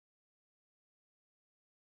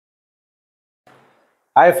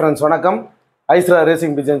Hi friends, வணக்கம். ICERA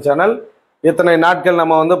Racing Pigeon channel. இத்தனை நாட்கள்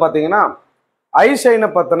நம்ம வந்து பாத்தீங்கன்னா ஐஷைனை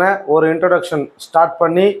பத்தின ஒரு இன்ட்ரோடக்ஷன் ஸ்டார்ட்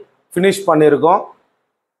பண்ணி ஃபினிஷ் பண்ணியிருக்கோம்.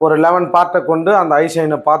 ஒரு 11 பார்ட்டை கொண்டு அந்த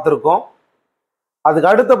ஐஷைனை பார்த்துருக்கோம்.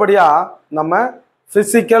 அதுக்கு அடுத்தபடியா நம்ம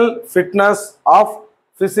physical fitness of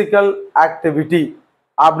physical activity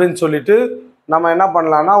அப்படின்னு சொல்லிட்டு நம்ம என்ன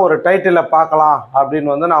பண்ணலாம்னா ஒரு டைட்டிலை பார்க்கலாம்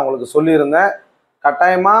அப்படின்னு வந்து நான் உங்களுக்கு சொல்லியிருந்தேன்.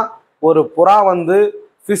 கட்டாயமாக ஒரு புறா வந்து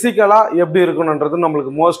ஃபிசிக்கலாக எப்படி இருக்கணுன்றது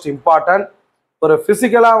நம்மளுக்கு மோஸ்ட் இம்பார்ட்டன்ட். ஒரு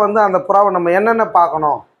ஃபிசிக்கலாக வந்து அந்த புறாவை நம்ம என்னென்ன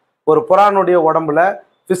பார்க்கணும், ஒரு புறானுடைய உடம்புல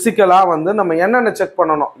ஃபிசிக்கலாக வந்து நம்ம என்னென்ன செக்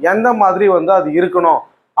பண்ணணும், எந்த மாதிரி வந்து அது இருக்கணும்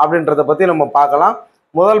அப்படின்றத பற்றி நம்ம பார்க்கலாம்.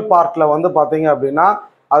 முதல் பார்ட்டில் வந்து பார்த்தீங்க அப்படின்னா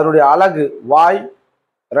அதனுடைய அழகு, வாய்,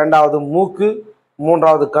 ரெண்டாவது மூக்கு,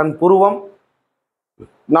 மூன்றாவது கண் புருவம்,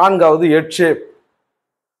 நான்காவது ஹெட் ஷேப்.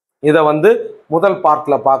 இதை வந்து முதல்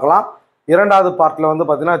பார்ட்டில் பார்க்கலாம். இரண்டாவது பார்ட்டில் வந்து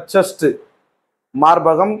பார்த்தீங்கன்னா செஸ்ட்டு,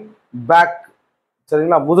 மார்பகம், பேக்,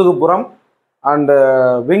 சரிங்களா, முதுகுப்புறம் அண்டு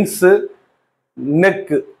விங்ஸு,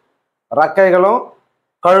 நெக்கு, ரக்கைகளும்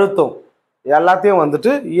கழுத்தும் எல்லாத்தையும்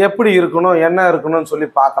வந்துட்டு எப்படி இருக்கணும், என்ன இருக்கணும்னு சொல்லி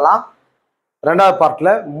பார்க்கலாம் ரெண்டாவது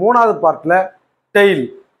பார்ட்டில். மூணாவது பார்ட்டில் டெயில்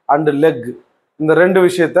அண்டு லெக், இந்த ரெண்டு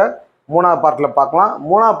விஷயத்த மூணாவது பார்ட்டில் பார்க்கலாம்.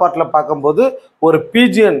 மூணாவது பார்ட்டில் பார்க்கும்போது ஒரு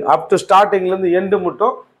பீஜியன் அப் டு ஸ்டார்டிங்லேருந்து எண்டு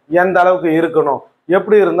மட்டும் எந்த அளவுக்கு இருக்கணும்,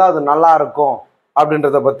 எப்படி இருந்தால் அது நல்லா இருக்கும்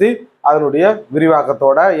அப்படின்றத பற்றி அதனுடைய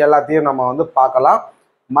விரிவாக்கத்தோட எல்லாத்தையும் நம்ம வந்து பார்க்கலாம்.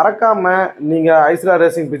 மறக்காமல் நீங்கள் ஐஸ்ரா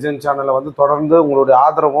ரேசிங் பிஜன் சேனலை வந்து தொடர்ந்து உங்களுடைய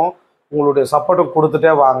ஆதரவும் உங்களுடைய சப்போர்ட்டும்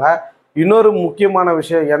கொடுத்துட்டே வாங்க. இன்னொரு முக்கியமான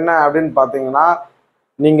விஷயம் என்ன அப்படின்னு பார்த்தீங்கன்னா,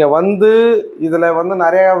 நீங்கள் வந்து இதில் வந்து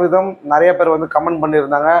நிறைய பேர் வந்து கமெண்ட்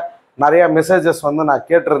பண்ணியிருந்தாங்க, நிறையா மெசேஜஸ் வந்து நான்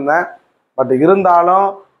கேட்டிருந்தேன். பட் இருந்தாலும்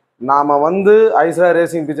நாம் வந்து ஐஸ்ரா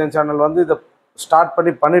ரேசிங் பிஜன் சேனல் வந்து இதை ஸ்டார்ட்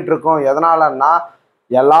பண்ணிகிட்ருக்கோம். எதனாலன்னா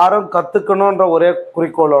எல்லாரும் கற்றுக்கணுன்ற ஒரே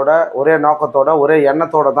குறிக்கோளோட, ஒரே நோக்கத்தோட, ஒரே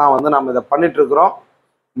எண்ணத்தோட தான் வந்து நம்ம இதை பண்ணிகிட்ருக்குறோம்.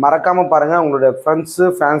 மறக்காமல் பாருங்கள், உங்களுடைய ஃப்ரெண்ட்ஸு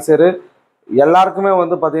ஃபேன்ஸரு எல்லாருக்குமே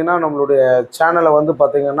வந்து பார்த்திங்கன்னா நம்மளுடைய சேனலை வந்து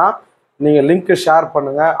பார்த்திங்கன்னா நீங்கள் லிங்க்கு ஷேர்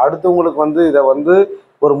பண்ணுங்கள். அடுத்தவங்களுக்கு வந்து இதை வந்து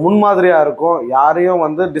ஒரு முன்மாதிரியாக இருக்கும். யாரையும்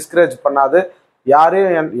வந்து டிஸ்கரேஜ் பண்ணாது,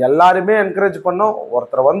 எல்லாருமே என்கரேஜ் பண்ணோம்.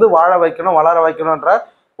 ஒருத்தரை வந்து வாழ வைக்கணும், வளர வைக்கணுன்ற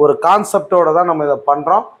ஒரு கான்செப்டோடு தான் நம்ம இதை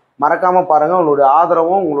பண்ணுறோம். மறக்காமல் பாருங்கள். உங்களுடைய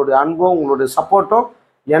ஆதரவும் உங்களுடைய அன்பும் உங்களுடைய சப்போர்ட்டும்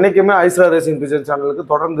என்றைக்குமே ஐஸ்ரா ரேசிங் பிஜன் சேனலுக்கு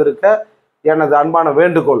தொடர்ந்து இருக்க எனது அன்பான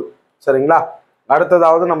வேண்டுகோள். சரிங்களா?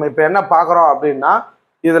 அடுத்ததாவது நம்ம இப்போ என்ன பார்க்குறோம் அப்படின்னா,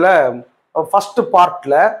 இதில் ஃபஸ்ட்டு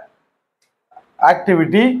பார்ட்டில்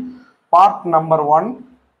activity part number 1.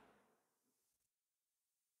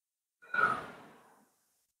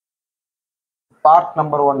 Part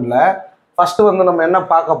number 1ல் ஃபஸ்ட்டு வந்து நம்ம என்ன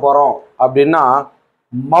பார்க்க போகிறோம் அப்படின்னா,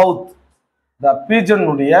 மவுத், த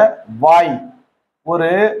பீஜனுடைய வாய். ஒரு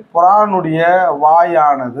புறானுடைய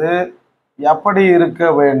வாயானது எப்படி இருக்க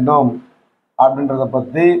வேண்டும் அப்படின்றத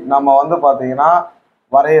பற்றி நம்ம வந்து பார்த்தீங்கன்னா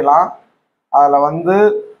வரையலாம். அதில் வந்து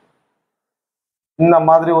இந்த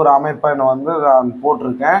மாதிரி ஒரு அமைப்பை வந்து நான்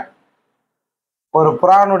போட்டிருக்கேன். ஒரு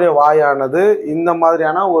புறானுடைய வாயானது இந்த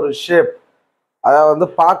மாதிரியான ஒரு ஷேப், அதை வந்து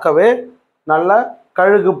பார்க்கவே நல்ல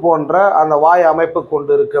கழுகு போன்ற அந்த வாய் அமைப்பு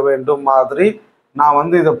கொண்டு இருக்க வேண்டும் மாதிரி நான்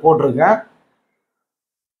வந்து இதை போட்டிருக்கேன்.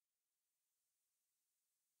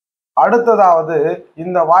 அடுத்ததாவது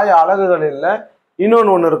இந்த வாய் அலகுகளில்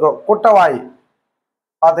இன்னொன்று இருக்கும், குட்டவாய்.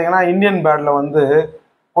 பார்த்தீங்கன்னா இந்தியன் பேர்டில் வந்து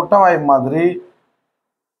குட்டவாய் மாதிரி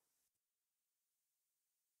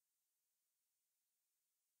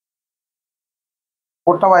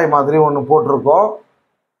ஒன்று போட்டிருக்கோம்.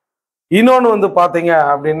 இன்னொன்று வந்து பார்த்தீங்க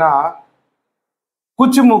அப்படின்னா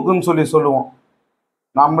குச்சி மூக்குன்னு சொல்லுவோம்.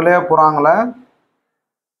 நம்மளே புறாங்களை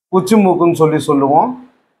குச்சி மூக்குன்னு சொல்லுவோம்.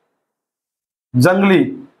 ஜங்கிலி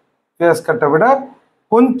ஃபேஸ் கட்டை விட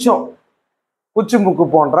கொஞ்சம் குச்சி மூக்கு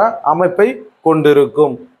போன்ற அமைப்பை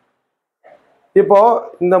கொண்டிருக்கும். இப்போ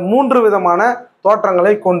இந்த 3 விதமான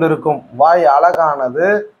தோற்றங்களை கொண்டிருக்கும். வாய் அழகானது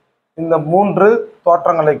இந்த 3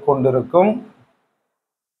 தோற்றங்களை கொண்டிருக்கும்.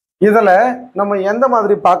 இதில் நம்ம எந்த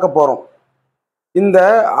மாதிரி பார்க்க போகிறோம், இந்த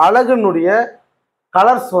அழகுனுடைய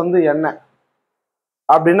கலர்ஸ் வந்து என்ன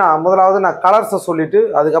அப்படின்னா, முதலாவது நான் கலர்ஸை சொல்லிட்டு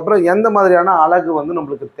அதுக்கப்புறம் எந்த மாதிரியான அழகு வந்து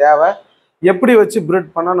நம்மளுக்கு தேவை, எப்படி வச்சு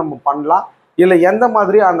பிரிட் பண்ணால் நம்ம பண்ணலாம், இல்லை எந்த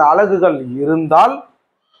மாதிரி அந்த அழகுகள் இருந்தால்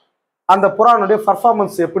அந்த புறானுடைய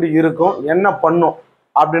பர்ஃபார்மன்ஸ் எப்படி இருக்கும், என்ன பண்ணும்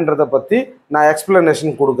அப்படின்றத பற்றி நான்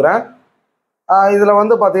எக்ஸ்பிளனேஷன் கொடுக்குறேன். இதில்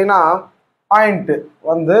வந்து பார்த்தீங்கன்னா பாயிண்ட்டு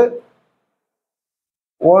வந்து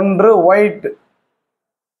 1 ஒயிட்,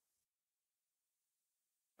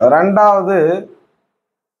 ரெண்டாவது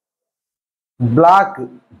பிளாக்,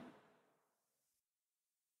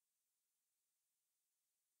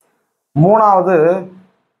 மூணாவது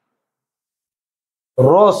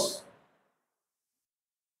ரோஸ்,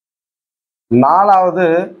 நாலாவது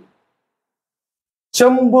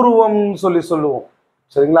செம்புருவம் சொல்லுவோம்.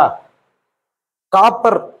 சரிங்களா?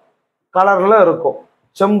 காப்பர் கலர்ல இருக்கும்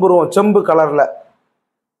செம்புருவம், செம்பு கலர்ல.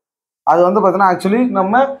 அது வந்து பார்த்தீங்கன்னா ஆக்சுவலி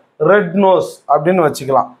நம்ம ரெட் நோஸ் அப்படின்னு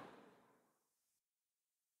வச்சுக்கலாம்.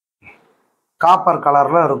 காப்பர்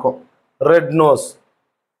கலர்ல இருக்கும் ரெட் நோஸ்.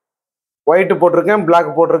 ஒயிட் போட்டிருக்கேன்,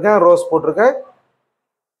 பிளாக் போட்டிருக்கேன், ரோஸ் போட்டிருக்கேன்,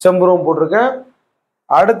 செம்புருவம் போட்டிருக்கேன்.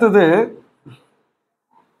 அடுத்தது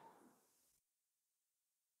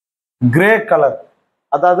கிரே கலர்,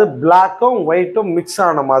 அதாவது பிளாக்கும் ஒயிட்டும் மிக்ஸ்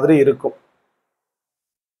ஆன மாதிரி இருக்கும்.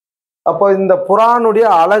 அப்போ இந்த புறானுடைய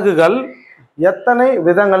அலகுகள் எத்தனை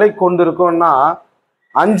விதங்களை கொண்டிருக்கும்னா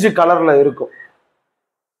 5 கலர்ல இருக்கும்.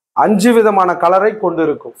 5 விதமான கலரை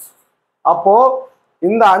கொண்டிருக்கும். அப்போ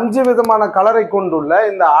இந்த 5 விதமான கலரை கொண்டுள்ள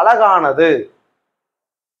இந்த அழகானது,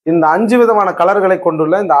 இந்த 5 விதமான கலர்களை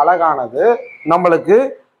கொண்டுள்ள இந்த அழகானது நம்மளுக்கு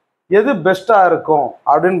எது பெஸ்டா இருக்கும்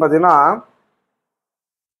அப்படின்னு பார்த்தீங்கன்னா,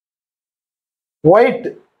 ஒயிட்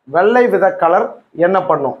வெள்ளை வித கலர் என்ன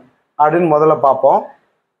பண்ணும் அப்படின்னு முதல்ல பார்ப்போம்.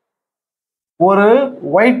 ஒரு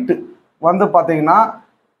ஒயிட் வந்து பார்த்தீங்கன்னா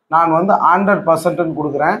நான் வந்து 100%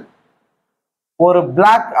 கொடுக்குறேன். ஒரு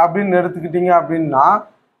பிளாக் அப்படின்னு எடுத்துக்கிட்டீங்க அப்படின்னா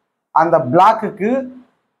அந்த பிளாக்குக்கு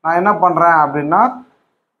நான் என்ன பண்றேன் அப்படின்னா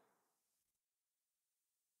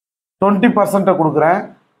 20% கொடுக்குறேன்.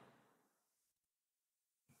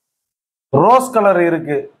 ரோஸ் கலர்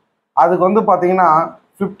இருக்கு, அதுக்கு வந்து பார்த்தீங்கன்னா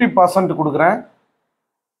 50% கொடுக்குறேன்.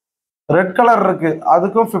 ரெட் கலர் இருக்கு,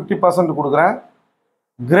 அதுக்கும் 50% கொடுக்குறேன்.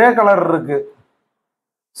 கிரே கலர் இருக்கு,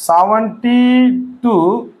 70 to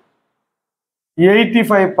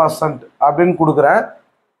 85% அப்படின்னு கொடுக்குறேன்.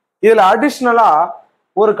 இதில் அடிஷ்னலா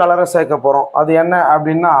ஒரு கலரை சேர்க்க போறோம். அது என்ன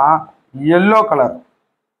அப்படின்னா எல்லோ கலர்.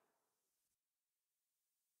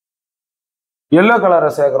 எல்லோ கலரை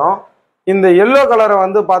சேர்க்கிறோம். இந்த எல்லோ கலரை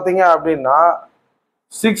வந்து பார்த்தீங்க அப்படின்னா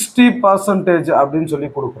 60% அப்படின்னு சொல்லி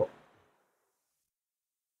கொடுக்குறோம்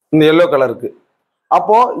இந்த எல்லோ கலருக்கு.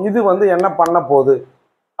 அப்போ இது வந்து என்ன பண்ண போகுது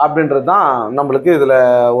அப்படின்றது தான் நம்மளுக்கு இதுல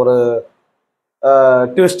ஒரு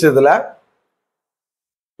ட்விஸ்ட். இதுல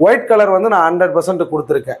ஒயிட் கலர் வந்து நான் 100%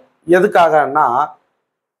 கொடுத்துருக்கேன். எதுக்காகன்னா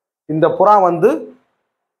இந்த புறா வந்து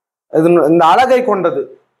இந்த அழகை கொண்டது,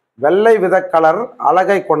 வெள்ளை வித கலர்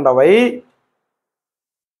அழகை கொண்டவை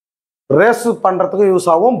ரேஸ் பண்றதுக்கும் யூஸ்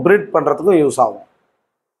ஆகும், பிரீட் பண்றதுக்கும் யூஸ் ஆகும்.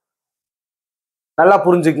 நல்லா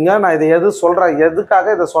புரிஞ்சுக்குங்க. நான் இதை எதுக்காக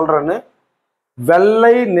இதை சொல்றேன்னு,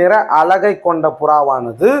 வெள்ளை நிற அழகை கொண்ட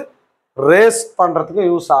புறாவானது ரேஸ் பண்றதுக்கும்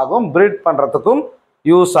யூஸ் ஆகும், பிரீட் பண்றதுக்கும்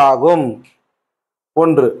யூஸ் ஆகும்.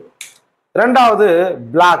 ஒன்று. இரண்டாவது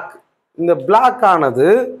பிளாக். இந்த பிளாக் ஆனது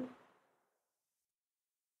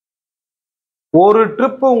ஒரு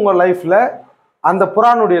ட்ரிப்பு உங்க லைஃப்ல, அந்த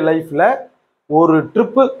புறானுடைய லைஃப்ல ஒரு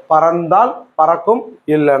ட்ரிப்பு பறந்தால் பறக்கும்,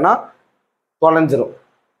 இல்லைன்னா தொலைஞ்சிரும்.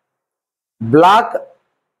 பிளாக்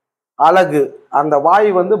அழகு, அந்த வாய்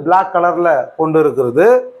வந்து பிளாக் கலர்ல கொண்டு இருக்கிறது.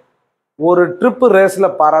 ஒரு ட்ரிப்பு ரேஸ்ல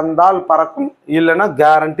பறந்தால் பறக்கும், இல்லைன்னா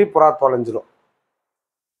கேரண்டி புறா தொலைஞ்சிரும்.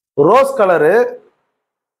 ரோஸ் கலரு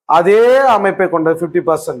அதே அமைப்பை கொண்ட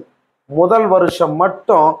 50%. முதல் வருஷம்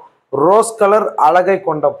மட்டும் ரோஸ் கலர் அழகை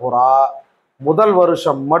கொண்ட புறா முதல்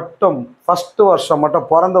வருஷம் மட்டும், ஃபர்ஸ்ட் வருஷம் மட்டும்,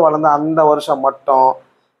 பிறந்து வளர்ந்த அந்த வருஷம் மட்டும்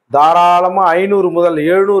தாராளமா 500 முதல்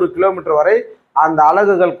 700 கிலோமீட்டர் வரை அந்த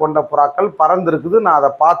அலகுகள் கொண்ட புறாக்கள் பறந்துருக்குது. நான் அதை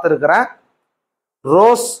பார்த்துருக்கிறேன்.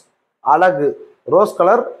 ரோஸ் அழகு, ரோஸ்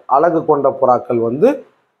கலர் அழகு கொண்ட புறாக்கள் வந்து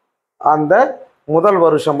அந்த முதல்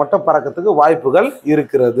வருஷம் மட்டும் பறக்கிறதுக்கு வாய்ப்புகள்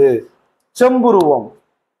இருக்கிறது. செம்புருவம்,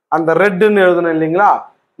 அந்த ரெட்டுன்னு எழுதணும் இல்லைங்களா,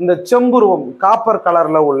 இந்த செம்புருவம் காப்பர்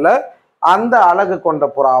கலர்ல உள்ள அந்த அழகு கொண்ட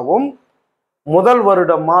புறாவும் முதல்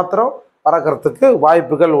வருடம் மாத்திரம் பறக்கிறதுக்கு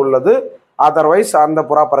வாய்ப்புகள் உள்ளது. அதர்வைஸ் அந்த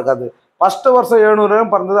புறா பறக்காது. ஃபர்ஸ்ட் வருஷம்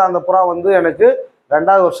 700 பறந்தது, அந்த புறா வந்து எனக்கு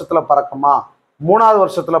 2வது வருஷத்துல பறக்குமா, 3வது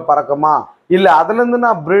வருஷத்துல பறக்குமா, இல்ல அதுல இருந்து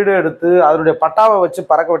நான் பிரீடு எடுத்து அதனுடைய பட்டாவை வச்சு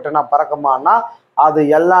பறக்க விட்டேன்னா பறக்குமானா அது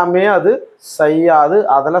எல்லாமே அது செய்யாது.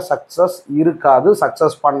 அதில் சக்சஸ் இருக்காது,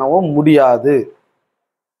 சக்சஸ் பண்ணவும் முடியாது.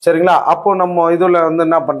 சரிங்களா? அப்போ நம்ம இதுல வந்து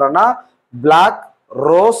என்ன பண்றோம்னா பிளாக்,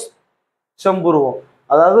 ரோஸ், செம்புருவம்,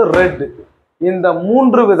 அதாவது ரெட், இந்த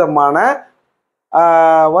 3 விதமான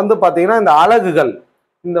வந்து பார்த்தீங்கன்னா இந்த அலகுகள்,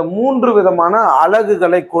 இந்த 3 விதமான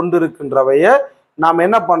அலகுகளை கொண்டிருக்கின்றவைய நாம்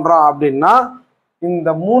என்ன பண்றோம் அப்படின்னா இந்த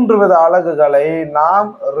 3 வித அலகுகளை நாம்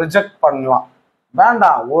ரிஜெக்ட் பண்ணலாம்.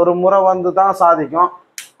 வேண்டாம், ஒரு முறை வந்து தான் சாதிக்கும்.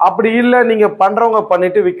 அப்படி இல்லை, நீங்க பண்றவங்க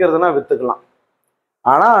பண்ணிட்டு விற்கிறதுனா வித்துக்கலாம்.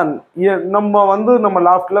 ஆனா நம்ம வந்து நம்ம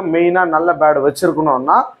லாஃப்ட்ல மெயினா நல்ல பேட்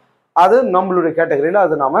வச்சிருக்கணும்னா அது நம்மளுடைய கேட்டகரியில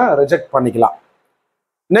அது நாம ரிஜெக்ட் பண்ணிக்கலாம்.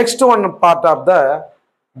 Next one part of the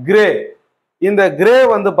grey. இந்த கிரே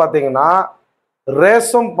வந்து பாத்தீங்கன்னா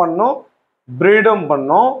ரேஸும் பண்ணும், பிரீடும்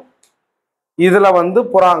பண்ணும். இதுல வந்து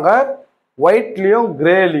புறாங்க ஒயிட்லயும்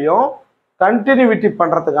கிரேலையும் கண்டினியூட்டி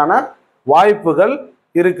பண்றதுக்கான வாய்ப்புகள்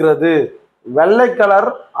இருக்கிறது. வெள்ளை கலர்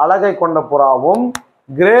அலகை கொண்ட புறாவும்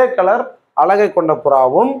கிரே கலர் அலகை கொண்ட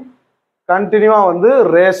புறாவும் கண்டினியூவா வந்து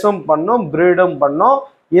ரேஸும் பண்ணும், பிரீடும் பண்ணும்.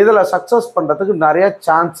 இதுல சக்சஸ் பண்றதுக்கு நிறைய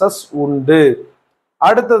சான்சஸ் உண்டு.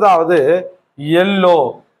 அடுத்ததாவது எல்லோ.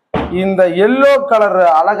 இந்த எல்லோ கலர்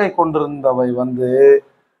அலகை கொண்டிருந்தவை வந்து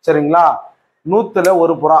சரிங்களா, 100ல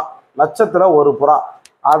ஒரு புறா, லட்சத்துல ஒரு புறா,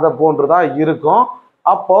 அதை போன்றுதான் இருக்கும்.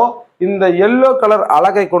 அப்போ இந்த எல்லோ கலர்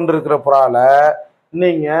அலகை கொண்டிருக்கிற புறால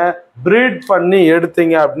நீங்க பிரீட் பண்ணி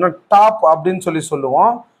எடுத்தீங்க அப்படின்னா டாப் அப்படின்னு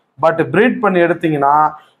சொல்லுவோம். பட் பிரீட் பண்ணி எடுத்தீங்கன்னா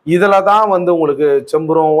இதுல தான் வந்து உங்களுக்கு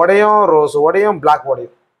செம்புரும் உடையும், ரோஸ் உடையும், பிளாக்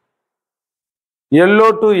உடையும். எல்லோ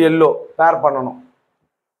டு எல்லோ பேர் பண்ணணும்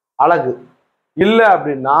அழகு. இல்லை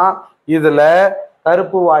அப்படின்னா இதுல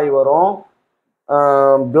கருப்பு வாய் வரும்,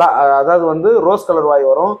 அதாவது வந்து ரோஸ் கலர் வாய்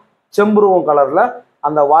வரும், செம்புருவம் கலர்ல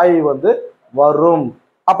அந்த வாய் வந்து வரும்.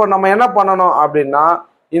 அப்ப நம்ம என்ன பண்ணணும் அப்படின்னா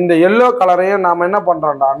இந்த எல்லோ கலரையும் நாம என்ன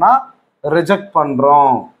பண்றோம்னா ரிஜெக்ட்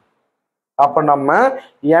பண்றோம். அப்ப நம்ம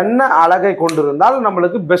என்ன அழகை கொண்டிருந்தால்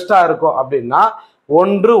நம்மளுக்கு பெஸ்டா இருக்கும் அப்படின்னா,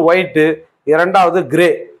 ஒன்று ஒயிட்டு, இரண்டாவது கிரே.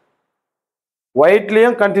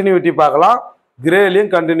 ஒயிட்லயும் கண்டினியூட்டி பார்க்கலாம்,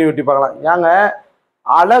 கிரேலையும் கண்டினியூட்டி பார்க்கலாம். ஏங்க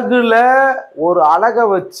அழகுல ஒரு அழகை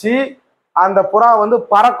வச்சு அந்த புறா வந்து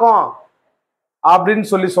பறக்கும் அப்படின்னு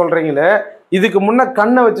சொல்றீங்களே, இதுக்கு முன்ன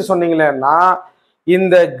கண்ணை வச்சு சொன்னீங்களேன்னா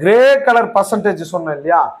இந்த கிரே கலர் பர்சன்டேஜ் சொன்னேன்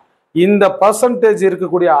இல்லையா, இந்த பர்சன்டேஜ்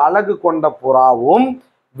இருக்கக்கூடிய அழகு கொண்ட புறாவும்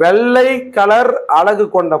வெள்ளை கலர் அழகு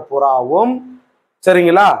கொண்ட புறாவும்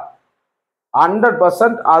சரிங்களா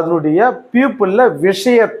 100% அதனுடைய பியூப்பிள்ல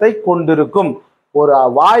விஷயத்தை கொண்டிருக்கும். ஒரு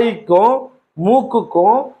வாய்க்கும்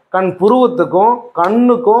மூக்குக்கும் கண் புருவத்துக்கும்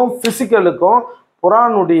கண்ணுக்கும் பிசிக்கலுக்கும்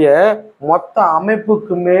புறானுடைய மொத்த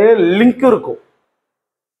அமைப்புக்குமே லிங்க் இருக்கும்.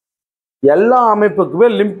 எல்லா அமைப்புக்குமே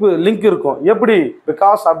லிங்க் இருக்கும். எப்படி?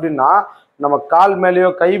 பிகாஸ் அப்படின்னா நம்ம கால் மேலேயோ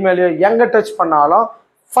கை மேலேயோ எங்க டச் பண்ணாலும்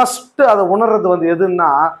ஃபர்ஸ்ட் அதை உணர்றது வந்து எதுன்னா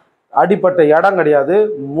அடிப்பட்ட இடம் கிடையாது,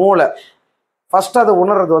 மூளை. ஃபர்ஸ்ட் அதை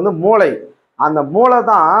உணர்றது வந்து மூளை. அந்த மூளை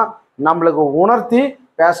தான் நம்மளுக்கு உணர்த்தி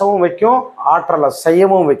பேசவும் வைக்கும், ஆற்றலை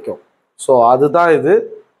செய்யவும் வைக்கும். ஸோ அதுதான் இது,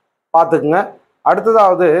 பார்த்துக்குங்க.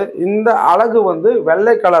 அடுத்ததாவது இந்த அழகு வந்து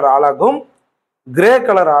வெள்ளை கலர் அழகும் கிரே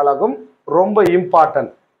கலர் அழகும் ரொம்ப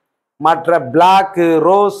இம்பார்ட்டன்ட். மற்ற பிளாக்கு,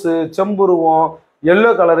 ரோஸு, செம்புருவம்,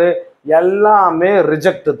 எல்லோ கலரு எல்லாமே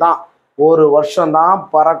ரிஜெக்ட் தான். ஒரு வருஷம் தான்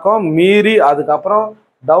பறக்கும், மீறி அதுக்கப்புறம்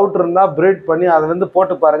டவுட் இருந்தால் பிரீட் பண்ணி அதுலேருந்து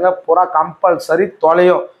போட்டு பாருங்க, புறா கம்பல்சரி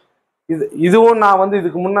தொலையும். இதுவும் நான் வந்து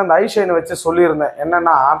இதுக்கு முன்னே அந்த ஐஷைனை வச்சு சொல்லியிருந்தேன்.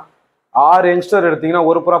 என்னன்னா 6 யங்ஸ்டர் எடுத்தீங்கன்னா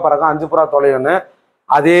ஒரு புறா பறக்கும், 5 புறா தொலையும்னு.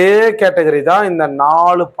 அதே கேட்டகரி தான் இந்த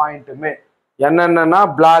 4 பாயிண்ட்டுமே. என்னென்னா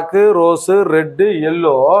பிளாக்கு, ரோஸு, ரெட்டு,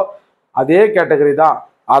 எல்லோ, அதே கேட்டகரி தான்.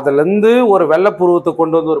 அதுலேருந்து ஒரு வெள்ளை புருவத்தை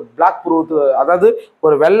கொண்டு வந்து ஒரு பிளாக் புருவத்து, அதாவது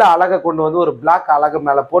ஒரு வெள்ளை அழகை கொண்டு வந்து ஒரு பிளாக் அழகு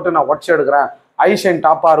மேலே போட்டு நான் உடச்சி எடுக்கிறேன். ஐஷைன்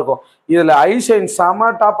டாப்பாக இருக்கும். இதில் ஐஷைன்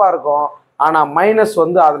செம டாப்பாக இருக்கும். ஆனால் மைனஸ்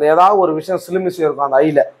வந்து அதில் ஏதாவது ஒரு விஷயம் சிலுமிசி இருக்கும் அந்த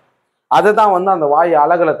ஐயில். அதை தான் வந்து அந்த வாய்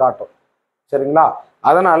அழகுல காட்டும். சரிங்களா?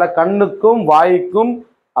 அதனால கண்ணுக்கும் வாய்க்கும்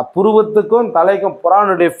புருவத்துக்கும் தலைக்கும்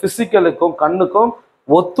புறானுடைய பிசிக்கலுக்கும் கண்ணுக்கும்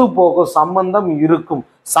ஒத்து போகும் சம்பந்தம் இருக்கும்.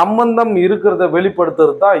 சம்பந்தம் இருக்கிறத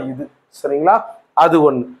வெளிப்படுத்துறது தான் இது. சரிங்களா? அது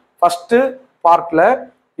ஒன்று. ஃபர்ஸ்ட் பார்ட்ல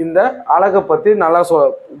இந்த அழகை பத்தி நல்லா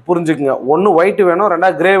புரிஞ்சுக்குங்க. ஒன்று ஒயிட் வேணும்,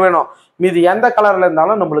 ரெண்டாவது கிரே வேணும். மீது எந்த கலர்ல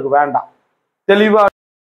இருந்தாலும் நம்மளுக்கு வேண்டாம். தெளிவா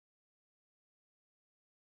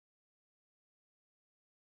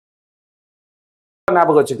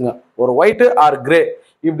ஞாபகம் வச்சுக்கோங்க. ஒரு ஒயிட் ஆர் கிரே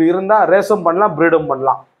இப்படி இருந்தா ரேஸும் பண்ணலாம், பிரீடும்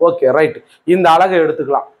பண்ணலாம். ஓகே ரைட், இந்த அழகை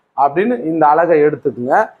எடுத்துக்கலாம் அப்படின்னு இந்த அழகை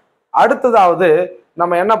எடுத்துக்குங்க. அடுத்ததாவது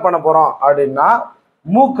நம்ம என்ன பண்ண போறோம் அப்படின்னா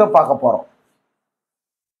மூக்கை பார்க்க போறோம்.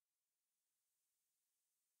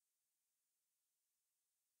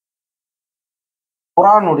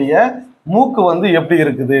 புறானுடைய மூக்கு வந்து எப்படி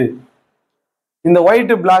இருக்குது? இந்த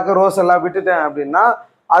ஒயிட், பிளாக், ரோஸ் எல்லாம் விட்டுட்டேன் அப்படின்னா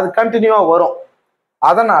அது கண்டினியூவா வரும்.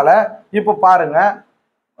 அதனால இப்ப பாருங்க,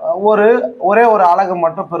 ஒரே ஒரு அழகு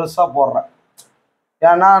மட்டும் பெருசா போடுறேன்.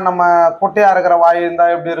 ஏன்னா நம்ம குட்டையா இருக்கிற வாய் இருந்தா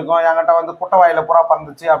எப்படி இருக்கும், என்கிட்ட வந்து குட்டை வாயில புறா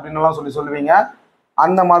பறந்துச்சு அப்படின்னு எல்லாம் சொல்லுவீங்க.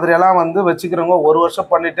 அந்த மாதிரி எல்லாம் வந்து வச்சுக்கிறவங்க ஒரு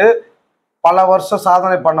வருஷம் பண்ணிட்டு பல வருஷம்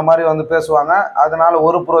சாதனை பண்ண மாதிரி வந்து பேசுவாங்க. அதனால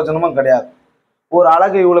ஒரு பிரயோஜனமும் கிடையாது. ஒரு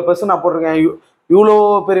அழகு இவ்வளவு பெருசு நான் போட்டிருக்கேன், இவ்வளோ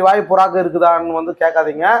பெரிய வாய் புறாக்கு இருக்குதான்னு வந்து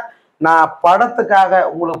கேட்காதீங்க. நான் படத்துக்காக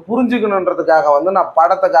உங்களுக்கு புரிஞ்சுக்கணுன்றதுக்காக வந்து நான்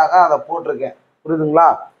படத்துக்காக அதை போட்டிருக்கேன். புரியுதுங்களா?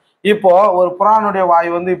 இப்போ ஒரு புறானுடைய வாய்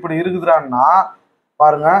வந்து இப்படி இருக்குதுறான்னா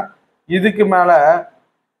பாருங்க, இதுக்கு மேல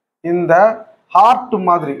இந்த ஹார்ட்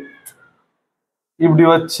மாதிரி இப்படி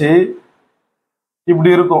வச்சு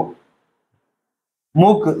இப்படி இருக்கும்.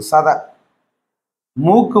 மூக்கு சதை,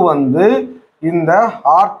 மூக்கு வந்து இந்த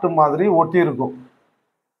ஹார்ட் மாதிரி ஒட்டி இருக்கும்.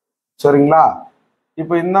 சரிங்களா?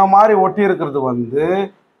 இப்போ இந்த மாதிரி ஒட்டி இருக்கிறது வந்து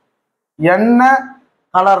என்ன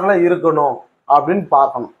கலர்ல இருக்கணும் அப்படின்னு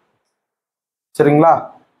பார்க்கணும். சரிங்களா?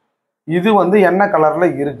 இது வந்து என்ன கலர்ல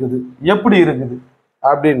இருக்குது, எப்படி இருக்குது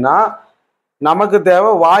அப்படின்னா, நமக்கு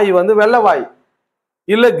தேவை வாய் வந்து வெள்ளை வாய்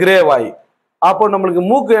இல்ல கிரே வாய். அப்போ நம்மளுக்கு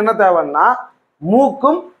மூக்கு என்ன தேவைன்னா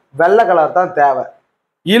மூக்கும் வெள்ளை கலர் தான் தேவை.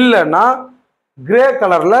 இல்லைன்னா கிரே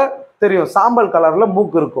கலர்ல தெரியும், சாம்பல் கலர்ல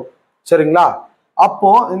மூக்கு இருக்கும். சரிங்களா?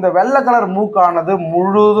 அப்போ இந்த வெள்ளை கலர் மூக்கானது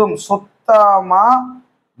முழுதும் சுத்தமா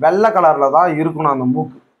வெள்ளை கலர்ல தான் இருக்கணும் அந்த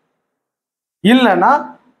மூக்கு. இல்லைன்னா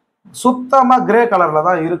சுத்தமா கிரே கலர்ல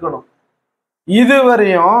தான் இருக்கணும்.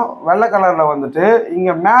 இதுவரையும் வெள்ளை கலர்ல வந்துட்டு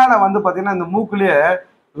இங்க மேல வந்து பாத்தீங்கன்னா இந்த மூக்குலயே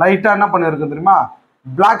லைட்டா என்ன பண்ணிருக்கு தெரியுமா,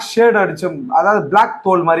 பிளாக் ஷேட் அடிச்சு, அதாவது பிளாக்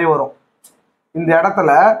தோல் மாதிரி வரும். இந்த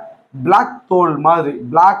இடத்துல பிளாக் தோல் மாதிரி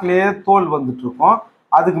பிளாக்லயே தோல் வந்துட்டு இருக்கும்.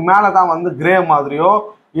 அதுக்கு மேலதான் வந்து கிரே மாதிரியோ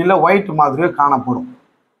இல்ல ஒயிட் மாதிரியோ காணப்படும்.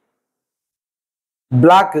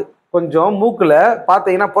 பிளாக் கொஞ்சம் மூக்குல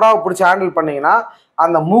பாத்தீங்கன்னா புறாவை பிடிச்சி ஹேண்டில் பண்ணீங்கன்னா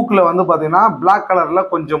அந்த மூக்குல வந்து பாத்தீங்கன்னா பிளாக் கலர்ல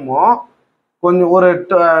கொஞ்சம் ஒரு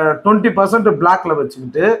 20% பிளாக்ல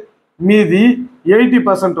வச்சுக்கிட்டு மீதி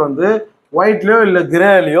 80% வந்து ஒயிட்லயோ இல்ல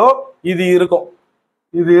கிரேலயோ இது இருக்கும்.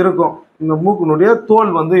 இது இருக்கும், இந்த மூக்கினுடைய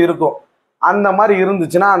தோல் வந்து இருக்கும். அந்த மாதிரி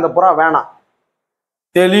இருந்துச்சுன்னா அந்த புறா வேணாம்.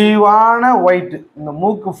 தெளிவான ஒயிட், இந்த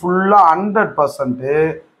மூக்கு ஃபுல்லா 100%.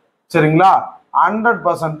 சரிங்களா?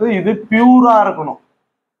 100% இது பியூரா இருக்கணும்.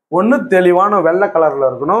 ஒன்று தெளிவான வெள்ளை கலர்ல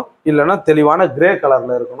இருக்கணும், இல்லைன்னா தெளிவான கிரே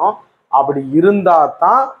கலர்ல இருக்கணும். அப்படி இருந்தா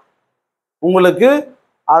தான் உங்களுக்கு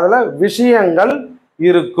அதுல விஷயங்கள்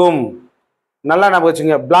இருக்கும். நல்லா ஞாபகம்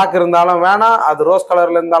வச்சுங்க. பிளாக் இருந்தாலும் வேணாம், அது ரோஸ்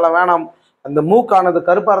கலர்ல இருந்தாலும் வேணாம், அந்த மூக்கானது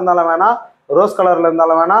கருப்பா இருந்தாலும் வேணாம், ரோஸ் கலர்ல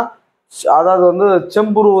இருந்தாலும் வேணாம், அதாவது வந்து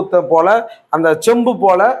செம்புருவத்தை போல அந்த செம்பு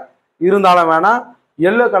போல இருந்தாலும் வேணாம்,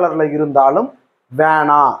 எல்லோ கலர்ல இருந்தாலும்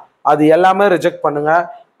வேணாம். அது எல்லாமே ரிஜெக்ட் பண்ணுங்க.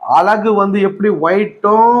 அழகு வந்து எப்படி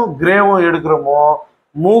ஒயிட்டும் கிரேவும் எடுக்கிறோமோ,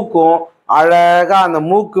 மூக்கும் அழகா அந்த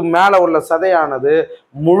மூக்கு மேல உள்ள சதையானது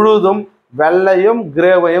முழுதும் வெள்ளையும்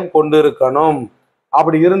கிரேவையும் கொண்டு இருக்கணும்.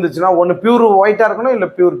 அப்படி இருந்துச்சுன்னா ஒன்று பியூர் ஒயிட்டா இருக்கணும், இல்லை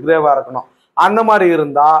பியூர் கிரேவா இருக்கணும். அந்த மாதிரி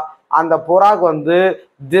இருந்தா அந்த புறாக்கு வந்து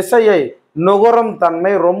திசையை நுகரும்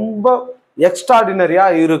தன்மை ரொம்ப எக்ஸ்ட்ராடினரியா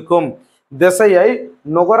இருக்கும். திசையை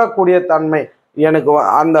நுகரக்கூடிய தன்மை எனக்கு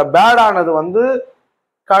அந்த பேடானது வந்து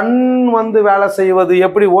கண் வந்து வேலை செய்வது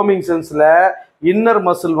எப்படி ஓமிங் சென்ஸ்ல இன்னர்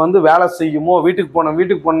மசில் வந்து வேலை செய்யுமோ,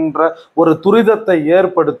 வீட்டுக்கு போன்ற ஒரு துரிதத்தை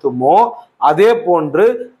ஏற்படுத்துமோ, அதே போன்று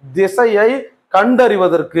திசையை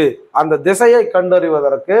கண்டறிவதற்கு அந்த திசையை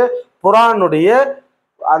கண்டறிவதற்கு புறானுடைய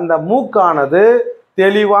அந்த மூக்கானது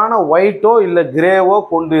தெளிவான ஒயிட்டோ இல்லை கிரேவோ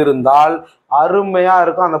கொண்டு இருந்தால் அருமையா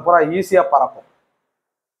இருக்கும். அந்த புறா ஈஸியா பறக்கும்.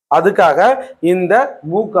 அதுக்காக இந்த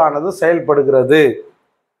மூக்கானது செயல்படுகிறது.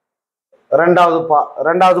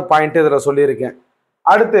 ரெண்டாவது பாயிண்ட் இதுல சொல்லியிருக்கேன்.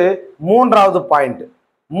 அடுத்து மூன்றாவது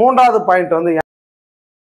பாயிண்ட் வந்து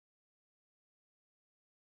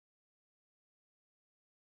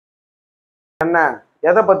என்ன,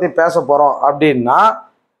 எதை பத்தி பேச போறோம் அப்படின்னா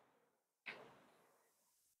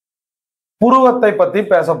புருவத்தை பத்தி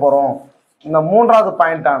பேச போறோம். இந்த மூன்றாவது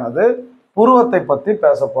பாயிண்ட் ஆனது புருவத்தை பத்தி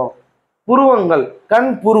பேச போறோம். புருவங்கள்,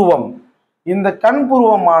 கண் புருவம். இந்த கண்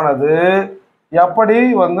புருவமானது எப்படி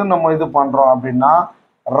வந்து நம்ம இது பண்றோம் அப்படின்னா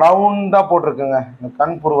ரவுண்டா போட்டிருக்குங்க. இந்த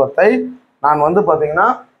கண் புருவத்தை நான் வந்து பாத்தீங்கன்னா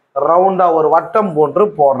ரவுண்டா ஒரு வட்டம் போன்று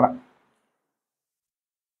போடுறேன்.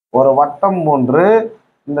 ஒரு வட்டம் போன்று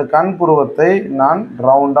இந்த கண் புருவத்தை நான்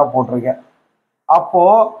ரவுண்டா போட்டிருக்கேன். அப்போ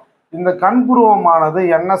இந்த கண் புருவமானது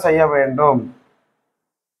என்ன செய்ய வேண்டும்?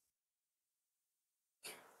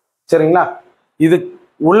 சரிங்களா? இது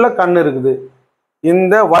உள்ள கண் இருக்குது.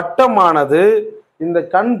 இந்த வட்டமானது, இந்த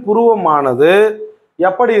கண் புருவமானது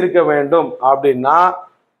எப்படி இருக்க வேண்டும் அப்படின்னா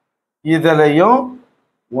இதுலயும்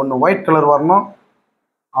ஒன்று ஒயிட் கலர் வரணும்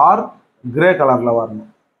ஆர் கிரே கலர்ல வரணும்.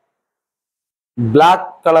 பிளாக்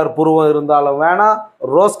கலர் புருவம் இருந்தாலும் வேணாம்,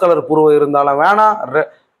 ரோஸ் கலர் புருவம் இருந்தாலும் வேணாம்,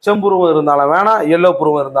 செம்புருவம் இருந்தாலும் வேணாம், எல்லோ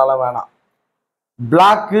புருவம் இருந்தாலும் வேணாம்.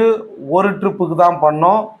 பிளாக்கு ஒரு ட்ரிப்புக்கு தான்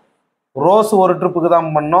பண்ணோம், ரோஸ் ஒரு ட்ரிப்புக்கு தான்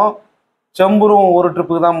பண்ணோம், செம்புருவம் ஒரு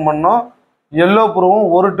ட்ரிப்புக்கு தான் பண்ணோம், எல்லோ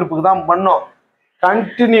புருவம் ஒரு ட்ரிப்புக்கு தான் பண்ணோம்.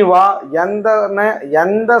 கண்டினியூவா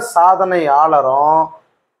எந்த சாதனையாளரும்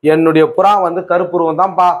என்னுடைய புறா வந்து கருப்புருவம்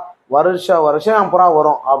தான்ப்பா, வருஷம் என் புறா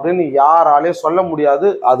வரும் அப்படின்னு யாராலையும் சொல்ல முடியாது.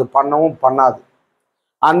 அது பண்ணவும் பண்ணாது.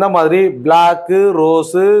 அந்த மாதிரி பிளாக்கு,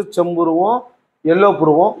 ரோஸு, செம்புருவம், எல்லோ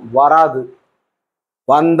புருவம் வராது.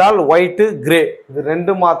 வந்தால் ஒயிட்டு, கிரே, இது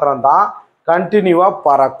ரெண்டு மாத்திரம் தான் கண்டினியூவா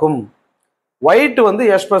பறக்கும். ஒயிட் வந்து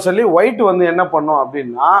எஸ்பெஷலி ஒயிட் வந்து என்ன பண்ணும்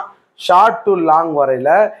அப்படின்னா ஷார்ட் டு லாங் வரையில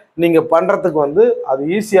நீங்க பண்றதுக்கு வந்து அது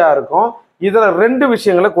ஈஸியா இருக்கும். இதுல ரெண்டு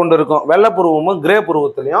விஷயங்களை கொண்டு இருக்கும். வெள்ளை புருவமும் கிரே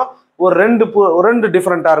புருவத்திலையும் ஒரு ரெண்டு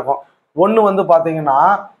டிஃப்ரெண்டா இருக்கும். ஒன்று வந்து பார்த்தீங்கன்னா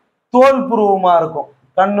தோல் புருவமா இருக்கும்,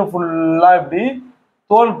 கண்ணு ஃபுல்லா இப்படி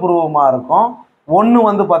தோல் புருவமா இருக்கும். ஒன்று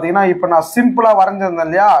வந்து பார்த்தீங்கன்னா இப்போ நான் சிம்பிளா வரைஞ்சிருந்தேன்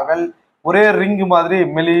இல்லையா, ஒரே ரிங்கு மாதிரி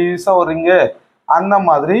மெலிசா ஒரு ரிங்கு, அந்த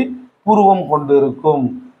மாதிரி புருவம் கொண்டு இருக்கும்.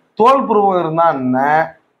 தோல் புருவம் இருந்தா என்ன,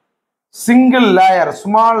 சிங்கிள் லேயர்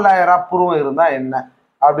ஸ்மால் லேயரா புருவம் இருந்தா என்ன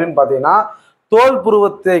அப்படின்னு பார்த்தீங்கன்னா, தோல்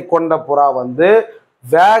புருவத்தை கொண்ட புறா வந்து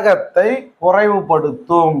வேகத்தை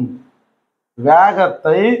குறைவுபடுத்தும்.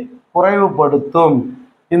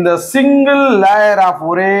 இந்த சிங்கிள் லேயர் ஆஃப்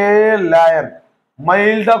ஒரே லேயர்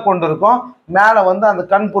மைல்டா கொண்டு இருக்கும். மேல வந்து அந்த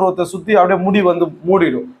கண் புருவத்தை சுத்தி அப்படியே முடி வந்து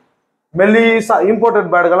மூடிடும். மெல்லிசா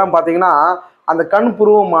இம்போர்ட்டட் பேர்டுகள்லாம் பார்த்தீங்கன்னா அந்த கண்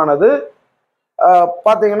புருவமானது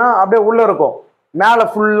பார்த்தீங்கன்னா அப்படியே உள்ள இருக்கும், மேலே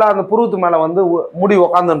ஃபுல்லா அந்த புருவத்து மேல வந்து முடி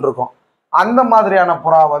உக்காந்துட்டு இருக்கும். அந்த மாதிரியான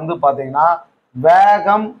புறா வந்து பார்த்தீங்கன்னா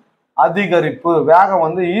வேகம் அதிகரிப்பு, வேகம்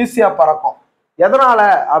வந்து ஈஸியா பறக்கும். எதனால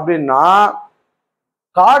அப்படின்னா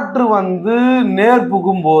காற்று வந்து நேர்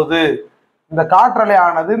புகும் போது இந்த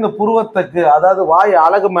காற்றலையானது இந்த புருவத்துக்கு, அதாவது வாய்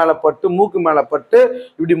அலகு மேல பட்டு மூக்கு மேல பட்டு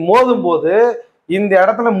இப்படி மோதும் போது இந்த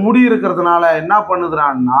இடத்துல முடி இருக்கிறதுனால என்ன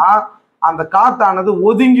பண்ணுதுறான்னா அந்த காத்தானது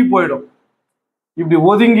ஒதுங்கி போயிடும். இப்படி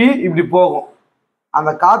ஒதுங்கி இப்படி போகும்.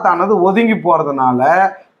 அந்த காத்தானது ஒதுங்கி போறதுனால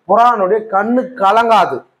புறானுடைய கண்ணு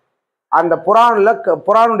கலங்காது. அந்த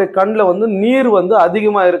புறானுடைய கண்ணுல வந்து நீர் வந்து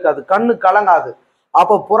அதிகமா இருக்காது, கண்ணு கலங்காது.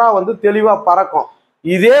 அப்ப புறா வந்து தெளிவா பறக்கும்.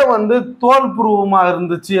 இதே வந்து தோல் புருவமா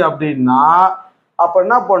இருந்துச்சு அப்படின்னா அப்ப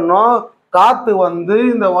என்ன பண்ணும், காத்து வந்து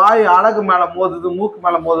இந்த வாய் அலகு மேல மோதுது மூக்கு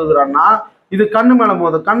மேல மோதுதுன்னா இது கண்ணு மேல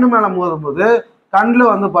மோதும் போது கண்ணுல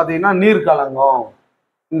வந்து பாத்தீங்கன்னா நீர் கலங்கும்.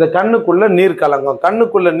 இந்த கண்ணுக்குள்ள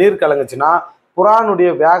நீர் கலங்குச்சுன்னா புறானுடைய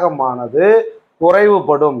வேகமானது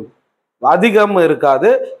குறைவுபடும், அதிகம் இருக்காது,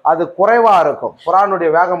 அது குறைவா இருக்கும். புறானுடைய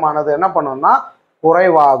வேகமானது என்ன பண்ணும்னா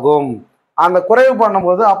குறைவாகும். அந்த குறைவு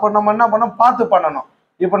பண்ணும்போது அப்ப நம்ம என்ன பண்ணோம், பார்த்து பண்ணணும்.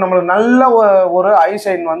 இப்ப நம்மளுக்கு நல்ல ஒரு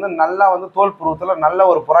ஐசைன் வந்து நல்லா வந்து தோல் புருவத்துல நல்ல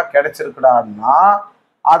ஒரு புறா கிடைச்சிருக்குடான்னா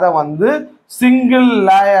அதை வந்து சிங்கிள்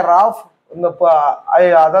லேயர் ஆஃப் இந்த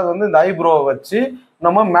அதாவது வந்து இந்த ஐப்ரோவை வச்சு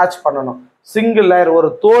நம்ம மேட்ச் பண்ணணும். சிங்கிள் லேயர் ஒரு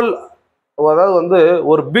தோல், அதாவது வந்து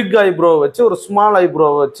ஒரு பிக் ஐப்ரோவை வச்சு ஒரு ஸ்மால்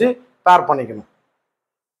ஐப்ரோவை வச்சு பேர் பண்ணிக்கணும்.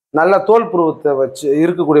 நல்ல தோல் புருவத்தை வச்சு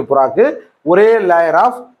இருக்கக்கூடிய புறாக்கு ஒரே லேயர்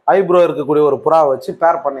ஆஃப் ஐப்ரோ இருக்கக்கூடிய ஒரு புறா வச்சு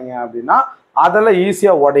பேர் பண்ணீங்க அப்படின்னா அதெல்லாம்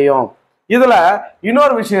ஈஸியா உடையும். இதுல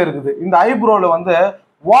இன்னொரு விஷயம் இருக்குது, இந்த ஐப்ரோல வந்து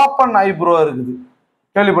ஓப்பன் ஐப்ரோ இருக்குது,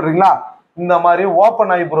 கேள்விப்பட்டிருக்கீங்களா? இந்த மாதிரி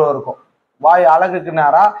ஓப்பன் ஐப்ரோ இருக்கும் வாய் அழகுக்கு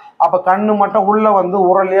நேரா. அப்ப கண்ணு மட்டும் உள்ள வந்து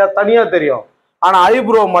உரலியா தனியா தெரியும். ஆனா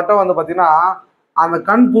ஐப்ரோ மட்டும் வந்து பாத்தீங்கன்னா அந்த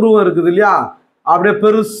கண் புருவம் இருக்குது இல்லையா, அப்படியே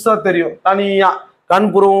பெருசா தெரியும் தனியா. கண்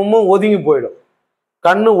புருவமும் ஒதுங்கி போயிடும்,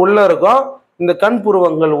 கண்ணு உள்ள இருக்கும், இந்த கண்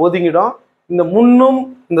புருவங்கள் ஒதுங்கிடும். இந்த முன்னும்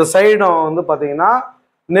இந்த சைடும் வந்து பாத்தீங்கன்னா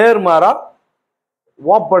நேர்மாறா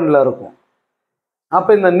ஓப்பன்ல இருக்கும். அப்ப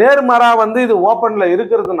இந்த நேர்மாறா வந்து இது ஓப்பன்ல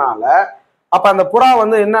இருக்கிறதுனால அப்ப அந்த புறா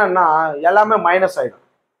வந்து என்னன்னா எல்லாமே மைனஸ் ஆயிடும்.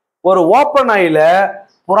 ஒரு ஓப்பன் ஐல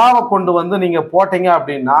புறாவை கொண்டு வந்து நீங்க போட்டீங்க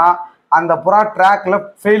அப்படின்னா அந்த புறா ட்ராக்ல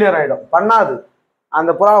ஃபெயிலியர் ஆயிடும், பண்ணாது.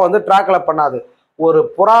 அந்த புறா வந்து ட்ராக்ல பண்ணாது. ஒரு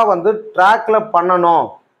புறா வந்து ட்ராக்ல பண்ணணும்,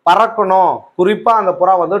 பறக்கணும், குறிப்பா அந்த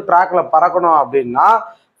புறா வந்து ட்ராக்ல பறக்கணும் அப்படின்னா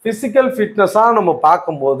பிசிக்கல் ஃபிட்னஸா நம்ம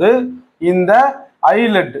பார்க்கும்போது இந்த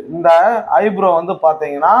ஐலெட், இந்த ஐப்ரோ வந்து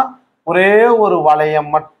பார்த்தீங்கன்னா ஒரே ஒரு வளையம்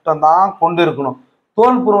மட்டும்தான் கொண்டு இருக்கணும்.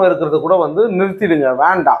 தோல் புருவம் இருக்கிறது கூட வந்து நிறுத்திடுங்க,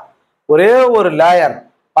 வேண்டாம். ஒரே ஒரு லேயர்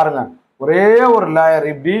பாருங்க, ஒரே ஒரு லேயர்,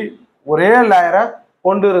 இப்படி ஒரே லேயரை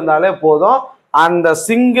கொண்டு இருந்தாலே போதும். அந்த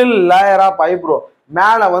சிங்கிள் லேயர் ஆஃப் ஐப்ரோ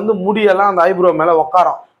மேல வந்து முடியெல்லாம் அந்த ஐப்ரோ மேல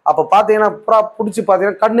உட்காரும். அப்ப பாத்தீங்கன்னா புறா பிடிச்சி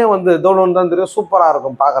பாத்தீங்கன்னா கண்ணே வந்து தோணுன்னு தான் தெரியும், சூப்பரா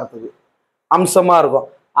இருக்கும், பார்க்கறதுக்கு அம்சமா இருக்கும்.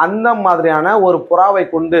 அந்த மாதிரியான ஒரு புறாவை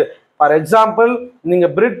கொண்டு, ஃபார் எக்ஸாம்பிள் நீங்க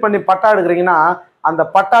பிரீட் பண்ணி பட்டா எடுக்கிறீங்கன்னா அந்த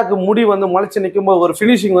பட்டாக்கு முடி வந்து முளைச்சு நிற்கும் போது ஒரு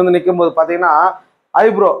ஃபினிஷிங் வந்து நிற்கும் போது பாத்தீங்கன்னா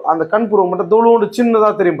ஐப்ரோ அந்த கண் புருவம் மட்டும் தோளோண்டு சின்னதா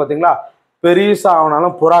தெரியும் பாத்தீங்களா, பெரியசா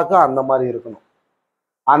ஆனாலும் புறாக்கு அந்த மாதிரி இருக்கணும்.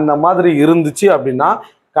 அந்த மாதிரி இருந்துச்சு அப்படின்னா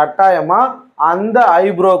கட்டாயமா அந்த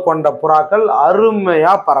ஐப்ரோ கொண்ட புறாக்கள்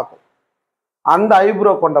அருமையா பறக்கும். அந்த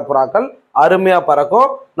ஐப்ரோ கொண்ட புறாக்கள் அருமையா பறக்கும்.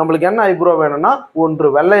 நம்மளுக்கு என்ன ஐப்ரோ வேணும்னா, ஒன்று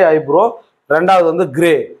வெள்ளை ஐப்ரோ, ரெண்டாவது வந்து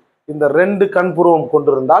கிரே. இந்த ரெண்டு கண் புருவம்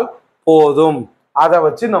கொண்டிருந்தால் போதும். அதை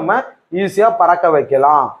வச்சு நம்ம ஈஸியா பறக்க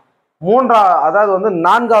வைக்கலாம். அதாவது வந்து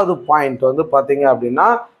நான்காவது பாயிண்ட் வந்து பாத்தீங்க அப்படின்னா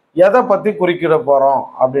எதை பத்தி குறிக்கிட போறோம்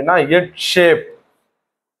அப்படின்னா ஹெட் ஷேப்.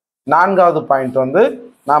 நான்காவது பாயிண்ட் வந்து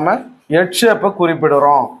நாம ஹெட் ஷேப்பை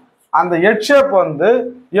குறிப்பிடுறோம். அந்த ஹெட் ஷேப் வந்து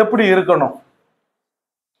எப்படி இருக்கணும்,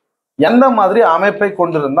 எந்த மாதிரி அமைப்பை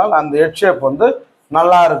கொண்டிருந்தால் அந்த ஹெட் ஷேப் வந்து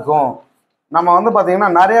நல்லா இருக்கும். நம்ம வந்து பாத்தீங்கன்னா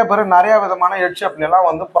நிறைய பேர் நிறைய விதமான ஹெட் ஷேப்ல எல்லாம்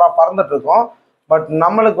வந்து பறந்துட்டு இருக்கோம். பட்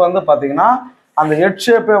நம்மளுக்கு வந்து பார்த்தீங்கன்னா அந்த ஹெட்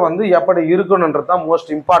ஷேப்பே வந்து எப்படி இருக்கணுன்றது தான்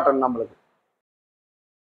மோஸ்ட் இம்பார்ட்டன்ட் நம்மளுக்கு.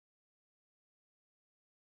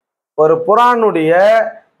 ஒரு புறானுடைய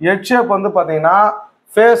ஹெட் ஷேப் வந்து பார்த்தீங்கன்னா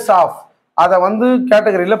ஃபேஸ் ஆஃப் அதை வந்து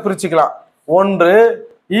கேட்டகரியில் பிரிச்சுக்கலாம். ஒன்று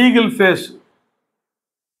eagle face.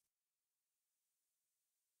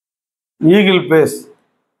 Eagle face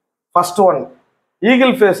first one.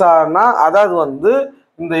 Eagle face ஆனா அதாவது வந்து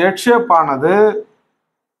இந்த ஹெட் ஷேப் ஆனது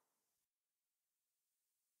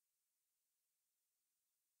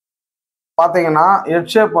பார்த்தீங்கன்னா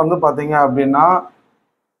ஹெட் ஷேப் வந்து பார்த்தீங்க அப்படின்னா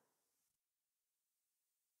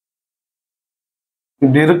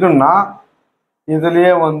இப்படி இருக்குன்னா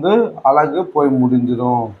இதுலயே வந்து அழகு போய்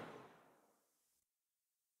முடிஞ்சிடும்.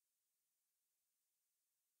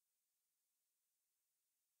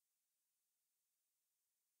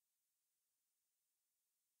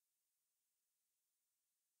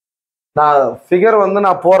 நான் ஃபிகர் வந்து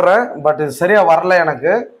நான் போடுறேன், பட் இது சரியா வரல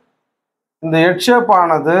எனக்கு. இந்த ஹெட் ஷேப்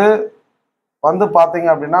ஆனது வந்து பார்த்தீங்க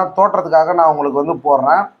அப்படின்னா தோற்றத்துக்காக நான் உங்களுக்கு வந்து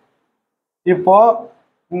போடுறேன். இப்போ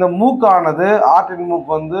இந்த மூக்கானது ஆர்டின்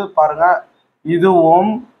மூக்கு வந்து பாருங்க,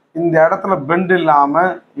 இதுவும் இந்த இடத்துல பெண்ட் இல்லாம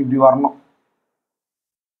இப்படி வரணும்.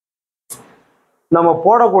 நம்ம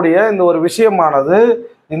போடக்கூடிய இந்த ஒரு விஷயமானது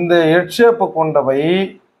இந்த ஹெட் ஷேப்பை கொண்டவை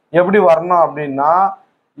எப்படி வரணும் அப்படின்னா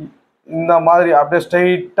இந்த மாதிரி அப்படியே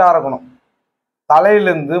ஸ்ட்ரெயிட்டா இருக்கணும்.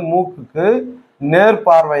 தலையிலிருந்து மூக்குக்கு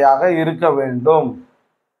நேர்பார்வையாக இருக்க வேண்டும்.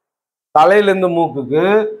 தலையிலிருந்து மூக்குக்கு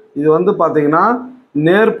இது வந்து பார்த்தீங்கன்னா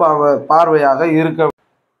பார்வையாக இருக்க.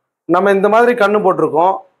 நம்ம இந்த மாதிரி கண்ணு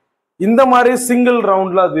போட்டிருக்கோம், இந்த மாதிரி சிங்கிள்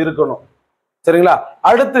ரவுண்ட்ல அது இருக்கணும். சரிங்களா?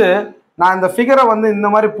 அடுத்து நான் இந்த ஃபிகரை வந்து இந்த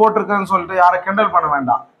மாதிரி போட்டிருக்கேன்னு சொல்லிட்டு யாரை கிண்டல் பண்ண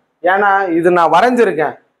வேண்டாம். ஏன்னா இது நான்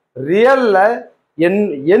வரைஞ்சிருக்கேன். ரியல்ல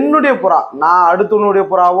என்னுடைய புறா, நான் அடுத்தவனுடைய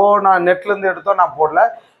புறாவோ நான் நெட்ல இருந்து எடுத்தோ நான் போடல.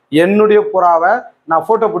 என்னுடைய புறாவை நான்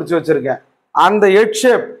போட்டோ பிடிச்சி வச்சிருக்கேன். அந்த ஹெட்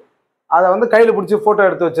ஷேப் அதை வந்து கையில் பிடிச்சி போட்டோ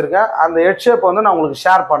எடுத்து வச்சிருக்கேன். அந்த ஹெட் ஷேப் வந்து நான் உங்களுக்கு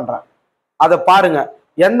ஷேர் பண்றேன். அதை பாருங்க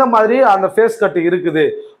எந்த மாதிரி அந்த ஃபேஸ் கட்டு இருக்குது.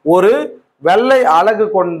 ஒரு வெள்ளை அழகு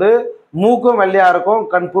கொண்டு மூக்கும் வெள்ளையா இருக்கும்,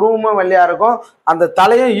 கண் புருவமும் வெள்ளையா இருக்கும், அந்த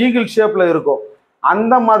தலையும் ஈகிள் ஷேப்ல இருக்கும்.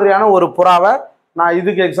 அந்த மாதிரியான ஒரு புறாவை நான்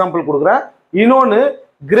இதுக்கு எக்ஸாம்பிள் கொடுக்குறேன். இன்னொன்று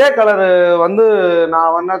கிரே கலரு வந்து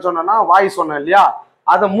நான் என்ன சொன்னேன்னா வாய் சொன்னேன் இல்லையா,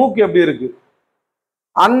 அந்த மூக்கு எப்படி இருக்கு,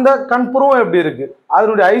 அந்த கண் புருவம் எப்படி இருக்கு,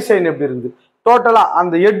 அதனுடைய ஐ சைன் எப்படி இருக்குது, டோட்டலா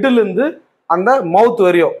அந்த ஹெட்லேருந்து அந்த மவுத்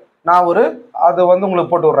வரையும் நான் ஒரு அது வந்து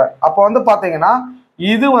உங்களுக்கு போட்டு விடுறேன். அப்போ வந்து பார்த்தீங்கன்னா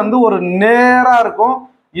இது வந்து ஒரு நேரா இருக்கும்,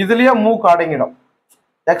 இதுலயே மூக்கு அடங்கிடும்,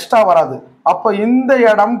 எக்ஸ்ட்ரா வராது. அப்போ இந்த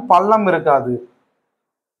இடம் பள்ளம் இருக்காது,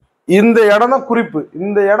 இந்த இடம் தான் குறிப்பு.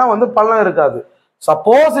 இந்த இடம் வந்து பள்ளம் இருக்காது.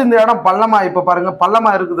 சப்போஸ் இந்த இடம் பள்ளமா, இப்ப பாருங்க பள்ளமா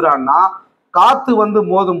இருக்குதுடான்னா காத்து வந்து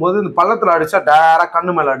மோதும் போது இந்த பள்ளத்துல அடிச்சா டேரக்ட்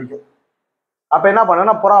கண்ணு மேல அடிக்கும். அப்ப என்ன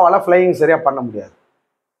பண்ணனா புறாவால ஃப்ளையிங் சரியா பண்ண முடியாது.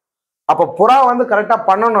 அப்ப புறா வந்து கரெக்டா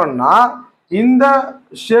பண்ணணும்னா இந்த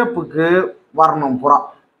ஷேப்புக்கு வரணும். புறா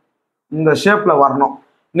இந்த ஷேப்ல வரணும்.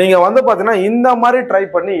 நீங்க வந்து பாத்தீங்கன்னா இந்த மாதிரி ட்ரை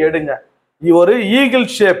பண்ணி எடுங்க. ஒரு ஈகிள்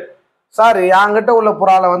ஷேப். சார் என்கிட்ட உள்ள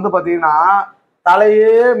புறால வந்து பாத்தீங்கன்னா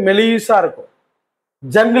தலையே மெலிசா இருக்கும்,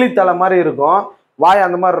 ஜங்கிலி தலை மாதிரி இருக்கும், வாய்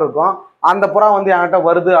அந்த மாதிரி இருக்கும். அந்த புறா வந்து என்கிட்ட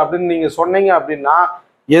வருது அப்படின்னு நீங்க சொன்னீங்க அப்படின்னா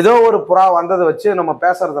ஏதோ ஒரு புறா வந்ததை வச்சு நம்ம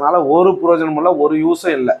பேசுறதுனால ஒரு பிரயோஜனமும் இல்லை, ஒரு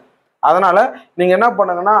யூஸும் இல்லை. அதனால நீங்க என்ன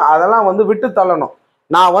பண்ணுங்கன்னா அதெல்லாம் வந்து விட்டு தள்ளணும்.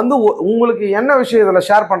 நான் வந்து உங்களுக்கு என்ன விஷயம் இதுல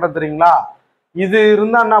ஷேர் பண்றது தெரியுங்களா, இது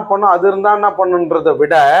இருந்தா என்ன பண்ணும் அது இருந்தா என்ன பண்ணுன்றதை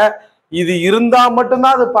விட இது இருந்தா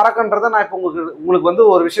மட்டும்தான் அது பறக்கன்றதை நான் இப்போ உங்களுக்கு வந்து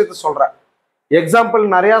ஒரு விஷயத்த சொல்றேன். எக்ஸாம்பிள்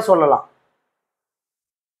நிறைய சொல்லலாம்.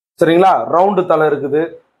 சரிங்களா? ரவுண்டு தலை இருக்குது,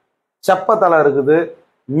 செப்ப தலை இருக்குது,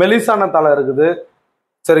 மெலிசான தலை இருக்குது.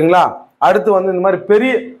 சரிங்களா? அடுத்து வந்து இந்த மாதிரி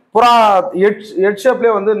பெரிய புறா ஹெட்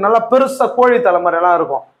ஷேப்லேயே வந்து நல்லா பெருசா கோழி தலை மாதிரி எல்லாம்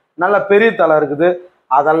இருக்கும், நல்ல பெரிய தலை இருக்குது.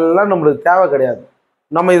 அதெல்லாம் நம்மளுக்கு தேவை கிடையாது.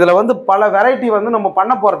 நம்ம இதுல வந்து பல வெரைட்டி வந்து நம்ம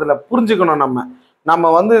பண்ண போறதில்ல, புரிஞ்சுக்கணும். நம்ம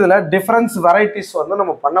வந்து இதுல டிஃபரன்ஸ் வெரைட்டிஸ் வந்து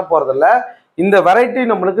நம்ம பண்ண போறதில்ல. இந்த வெரைட்டி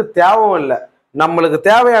நம்மளுக்கு தேவையும் இல்லை. நம்மளுக்கு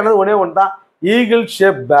தேவையானது ஒரே ஒன்று தான், eagle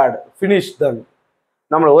shape bad finish ton.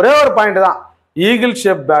 நம்மளுக்கு ஒரே ஒரு பாயிண்ட் தான், ஈகிள்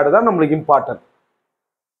ஷேப் பேட் தான் நம்மளுக்கு இம்பார்ட்டன்ட்.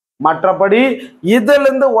 மற்றபடி இதுல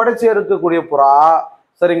இருந்து உடைச்சி இருக்கக்கூடிய புறா,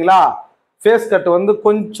 சரிங்களா, ஃபேஸ் கட் வந்து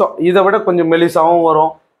கொஞ்சம் இதை விட கொஞ்சம் மெலிசாவும்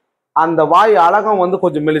வரும், அந்த வாய் அழகம் வந்து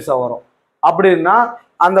கொஞ்சம் மெலிசா வரும். அப்படின்னா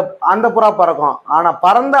அந்த அந்த புறா பறக்கும். ஆனா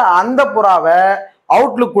பறந்த அந்த புறாவை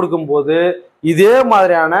அவுட்லுக் கொடுக்கும்போது இதே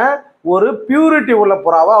மாதிரியான ஒரு பியூரிட்டி உள்ள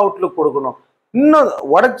புறாவை அவுட்லுக் கொடுக்கணும். இன்னும்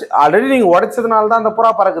உடைச்சு ஆல்ரெடி நீங்க உடைச்சதுனால தான் அந்த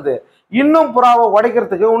புறா பறக்குது. இன்னும் புறாவை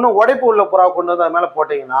உடைக்கிறதுக்கு இன்னும் உடைப்பு உள்ள புறாவை கொண்டு வந்து அது மேல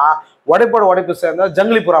போட்டீங்கன்னா உடைப்போட உடைப்பு சேர்ந்தா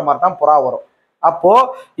ஜங்கிலி புறா மாதிரி தான் புறா வரும். அப்போ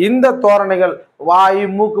இந்த தோரணைகள் வாய்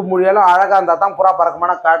மூக்கு மொழியெல்லாம் அழகா இருந்தா தான் புறா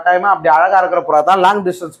பறக்குமான கட்டாயமா அப்படி அழகா இருக்கிற புறா தான் லாங்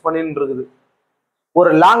டிஸ்டன்ஸ் பண்ணின்னு இருக்குது. ஒரு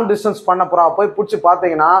லாங் டிஸ்டன்ஸ் பண்ண புறா போய் பிடிச்சி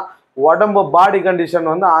பார்த்தீங்கன்னா உடம்பு பாடி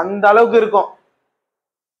கண்டிஷன் வந்து அந்த அளவுக்கு இருக்கும்.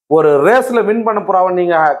 ஒரு ரேஸ்ல வின் பண்ண புறாவை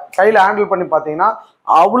நீங்க கையில ஹேண்டில் பண்ணி பார்த்தீங்கன்னா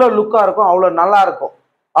அவ்வளோ லுக்கா இருக்கும், அவ்வளோ நல்லா இருக்கும்.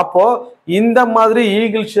 அப்போ இந்த மாதிரி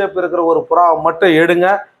ஈகிள் ஷேப் இருக்கிற ஒரு புறாவை மட்டும் எடுங்க.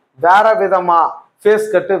 வேற விதமா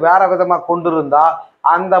ஃபேஸ் கட்டு வேற விதமா கொண்டு இருந்தா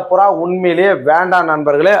அந்த புறா உண்மையிலேயே வேண்டாம்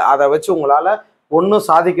நண்பர்களே. அதை வச்சு உங்களால ஒன்றும்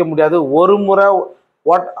சாதிக்க முடியாது. ஒரு முறை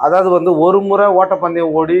ஒரு முறை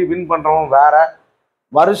ஓட்டப்பந்தயம் ஓடி வின் பண்றவன் வேற,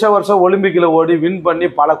 வருஷம் ஒலிம்பிக்ல ஓடி வின் பண்ணி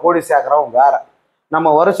பல கோடி சேர்க்கிறவன் வேற. நம்ம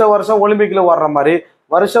வருஷம் ஒலிம்பிக்ல ஓடுற மாதிரி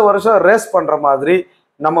வருஷம் ரேஸ் பண்ற மாதிரி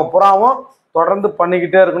நம்ம புறாவும் தொடர்ந்து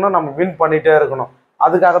பண்ணிக்கிட்டே இருக்கணும், நம்ம வின் பண்ணிட்டே இருக்கணும்.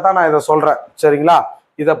 அதுக்காகத்தான் நான் இதை சொல்றேன். சரிங்களா,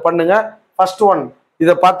 இதை பண்ணுங்க. ஃபர்ஸ்ட் ஒன்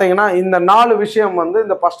இதை பார்த்தீங்கன்னா இந்த 4 விஷயம் வந்து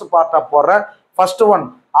இந்த ஃபர்ஸ்ட் பார்ட்டா போடுறேன். ஃபர்ஸ்ட் ஒன்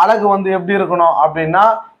அழகு வந்து எப்படி இருக்கணும் அப்படின்னா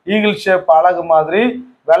ஈகிள் ஷேப் அழகு மாதிரி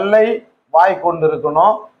வெள்ளை வாய் கொண்டு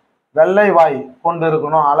இருக்கணும். வெள்ளை வாய் கொண்டு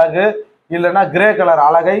இருக்கணும் அழகு. இல்லைன்னா கிரே கலர்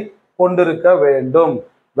அழகை கொண்டிருக்க வேண்டும்.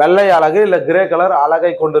 வெள்ளை அழகு இல்லை கிரே கலர்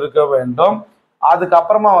அழகை கொண்டிருக்க வேண்டும்.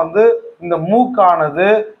 அதுக்கப்புறமா வந்து இந்த மூக்கானது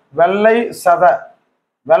வெள்ளை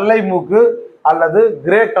வெள்ளை மூக்கு அல்லது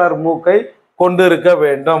கிரே கலர் மூக்கை கொண்டிருக்க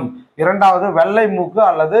வேண்டும். இரண்டாவது வெள்ளை மூக்கு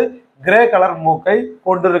அல்லது கிரே கலர் மூக்கை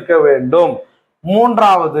கொண்டிருக்க வேண்டும்.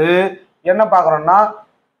 மூன்றாவது என்ன பார்க்குறோம்னா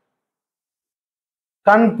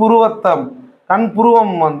கண்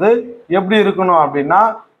புருவம் வந்து எப்படி இருக்கணும் அப்படின்னா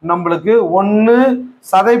நம்மளுக்கு ஒன்று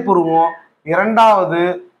சதை புருவம், இரண்டாவது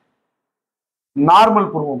நார்மல்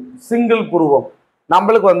புருவம், சிங்கிள் புருவம்.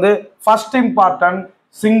 நம்மளுக்கு வந்து ஃபர்ஸ்ட் இம்பார்ட்டன்ட்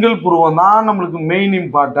சிங்கிள் புருவம் தான் நம்மளுக்கு மெயின்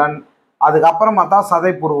இம்பார்ட்டன்ட். அதுக்கப்புறமா தான்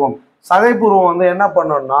சதை புருவம். சதை புருவம் வந்து என்ன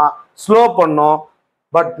பண்ணோம்னா ஸ்லோ பண்ணும்,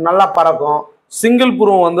 பட் நல்லா பறக்கும். சிங்கிள்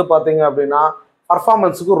புருவம் வந்து பார்த்தீங்க அப்படின்னா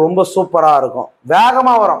பர்ஃபார்மன்ஸுக்கு ரொம்ப சூப்பராக இருக்கும்,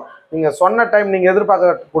 வேகமாக வரும். நீங்கள் சொன்ன டைம் நீங்கள்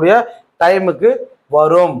எதிர்பார்க்கக்கூடிய டைமுக்கு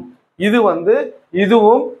வரும். இது வந்து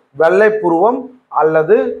இதுவும் வெள்ளை புருவம்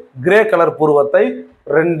அல்லது கிரே கலர் புருவத்தை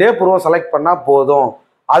 2 புருவம் செலக்ட் பண்ணால் போதும்.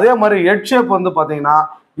 அதே மாதிரி ஹெட் ஷேப் வந்து பார்த்தீங்கன்னா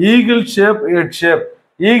eagle shape head shape.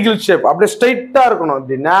 Eagle shape அப்படியே ஸ்ட்ரைட்டாக இருக்கணும்,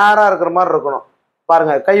 இப்படி நேராக இருக்கிற மாதிரி இருக்கணும்.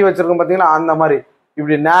 பாருங்க கை வச்சிருக்கோம் பார்த்தீங்களா, அந்த மாதிரி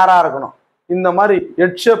இப்படி நேராக இருக்கணும். இந்த மாதிரி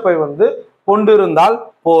ஹெட் ஷேப்பை வந்து கொண்டு இருந்தால்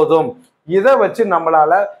போதும். இதை வச்சு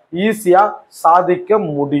நம்மளால ஈஸியா சாதிக்க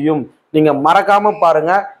முடியும். நீங்க மறக்காம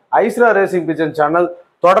பாருங்க ஐஸ்ரா ரேசிங் பிஜன் சேனல்.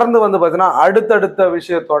 தொடர்ந்து வந்து பார்த்தீங்கன்னா அடுத்தடுத்த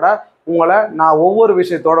விஷயத்தோட உங்களை நான் ஒவ்வொரு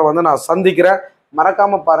விஷயத்தோட வந்து நான் சந்திக்கிறேன்.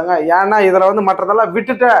 மறக்காம பாருங்க. ஏன்னா இதுல வந்து மற்றதெல்லாம்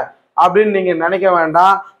விட்டுட்டேன் அப்படின்னு நீங்க நினைக்க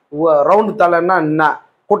வேண்டாம். ரவுண்டு தலைன்னா என்ன,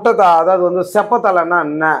 குட்டை அதாவது வந்து செப்ப தலைன்னா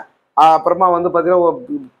என்ன, அப்புறமா வந்து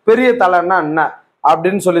பார்த்தீங்கன்னா பெரிய தலைன்னா என்ன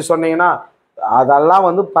அப்படின்னு சொன்னீங்கன்னா அதெல்லாம்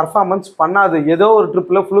வந்து பர்ஃபார்மன்ஸ் பண்ணாது. ஏதோ ஒரு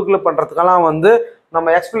ட்ரிப்பில் ஃப்ளூக்கில் பண்ணுறதுக்கெல்லாம் வந்து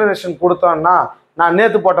நம்ம எக்ஸ்பிளனேஷன் கொடுத்தோம்னா நான்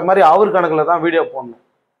நேற்று போட்ட மாதிரி அவர் கணக்கில் தான் வீடியோ போடணும்.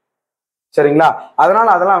 சரிங்களா, அதனால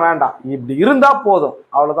அதெல்லாம் வேண்டாம். இப்படி இருந்தால் போதும்,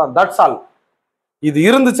 அவ்வளோதான், தட்ஸ் ஆல். இது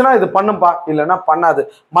இருந்துச்சுன்னா இது பண்ணும்பா, இல்லைன்னா பண்ணாது.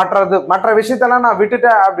 மற்ற விஷயத்தெல்லாம் நான்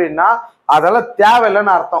விட்டுட்டேன் அப்படின்னா அதெல்லாம்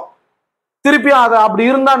தேவையில்லைன்னு அர்த்தம். திருப்பியும் அதை அப்படி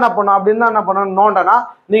இருந்தா என்ன பண்ணும், அப்படி இருந்தா என்ன பண்ணணும் நோண்டனா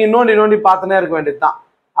நீங்கள் நோண்டி பார்த்துனே இருக்க வேண்டியது தான்.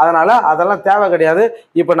 அதனால அதெல்லாம் தேவை கிடையாது.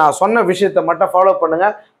 இப்போ நான் சொன்ன விஷயத்த மட்டும் ஃபாலோ பண்ணுங்க,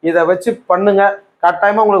 இதை வச்சு பண்ணுங்க.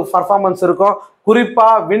 கட்டாயமா உங்களுக்கு பர்ஃபார்மன்ஸ் இருக்கும். குறிப்பா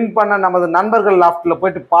வின் பண்ண நமது நண்பர்கள் லாஃப்ட்ல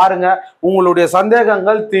போயிட்டு பாருங்க, உங்களுடைய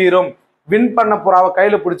சந்தேகங்கள் தீரும். வின் பண்ண புறாவை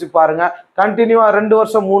கையில பிடிச்சி பாருங்க. கண்டினியூவா 2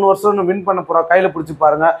 வருஷம் 3 வருஷம் வின் பண்ண புறா கையில பிடிச்சி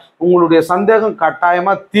பாருங்க, உங்களுடைய சந்தேகம்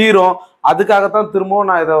கட்டாயமா தீரும். அதுக்காகத்தான் திரும்பவும்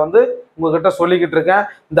நான் இதை வந்து உங்ககிட்ட சொல்லிக்கிட்டு இருக்கேன்.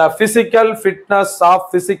 இந்த physical fitness of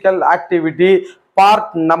physical activity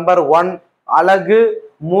part number 1 அழகு,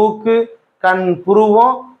 மூக்கு, கண்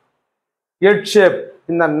புருவம், ஹெட் ஷேப்.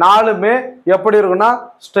 இந்த 4மே எப்படி இருக்குன்னா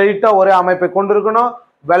ஸ்ட்ரைட்டா ஒரே அமைப்பை கொண்டு இருக்கணும்.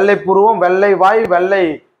 வெள்ளை புருவம், வெள்ளை வாய், வெள்ளை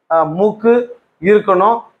மூக்கு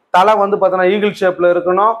இருக்கணும். தலை வந்து பார்த்தீங்கன்னா ஈகிள் ஷேப்ல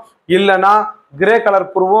இருக்கணும். இல்லைன்னா கிரே கலர்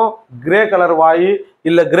புருவம், கிரே கலர் வாய்,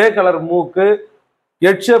 இல்லை கிரே கலர் மூக்கு,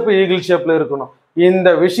 ஹெட் ஷேப் ஈகிள் ஷேப்ல இருக்கணும். இந்த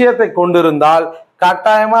விஷயத்தை கொண்டிருந்தால்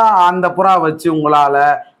கட்டாயமா அந்த புறா வச்சு உங்களால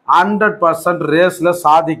 100% ரேஸ்ல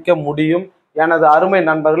சாதிக்க முடியும். எனது அருமை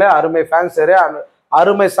நண்பர்களே, அருமை ஃபேன்ஸரே,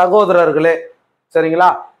 அருமை சகோதரர்களே, சரிங்களா.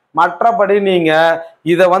 மற்றபடி நீங்க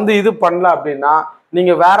இதை வந்து இது பண்ணல அப்படின்னா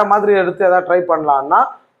நீங்க வேற மாதிரி எடுத்து ஏதாவது ட்ரை பண்ணலாம்னா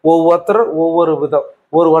ஒவ்வொருத்தர் ஒவ்வொரு விதம்.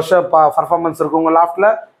 ஒரு வருஷம் பர்ஃபார்மன்ஸ் இருக்கும் உங்க லாஃப்ட்ல,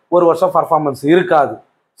 ஒரு வருஷம் பர்ஃபார்மன்ஸ் இருக்காது.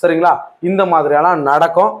 சரிங்களா, இந்த மாதிரியெல்லாம்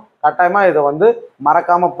நடக்கும். கட்டாயமா இதை வந்து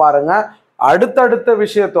மறக்காம பாருங்க. அடுத்தடுத்த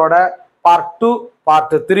விஷயத்தோட பார்ட் 2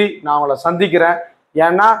 பார்ட் 3 நான் உங்களை சந்திக்கிறேன்.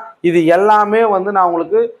 ஏன்னா இது எல்லாமே வந்து நான்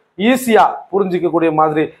உங்களுக்கு ஈஸியா புரிஞ்சிக்கக்கூடிய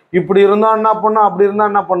மாதிரி. இப்படி இருந்தா என்ன பண்ணும், அப்படி இருந்தா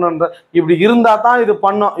என்ன பண்ணுன்ற, இப்படி இருந்தா தான் இது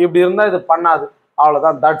பண்ணும், இப்படி இருந்தா இது பண்ணாது,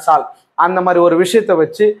 அவ்வளவுதான், தட்ஸ் ஆல். அந்த மாதிரி ஒரு விஷயத்தை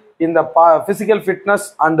வச்சு இந்த physical fitness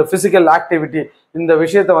and physical activity இந்த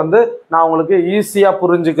விஷயத்தை வந்து நான் உங்களுக்கு ஈஸியா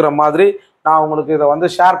புரிஞ்சுக்கிற மாதிரி நான் உங்களுக்கு இதை வந்து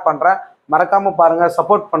ஷேர் பண்றேன். மறக்காமல் பாருங்கள்,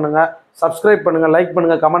 சப்போர்ட் பண்ணுங்கள், சப்ஸ்கிரைப் பண்ணுங்கள், லைக்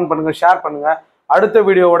பண்ணுங்கள், கமெண்ட் பண்ணுங்கள், ஷேர் பண்ணுங்கள். அடுத்த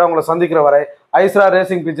வீடியோவோட உங்களை சந்திக்கிற வரை ஐஸ்ரா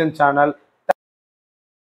racing pigeon channel.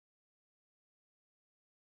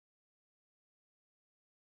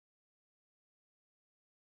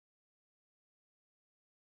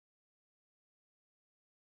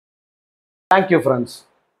 Thank you friends.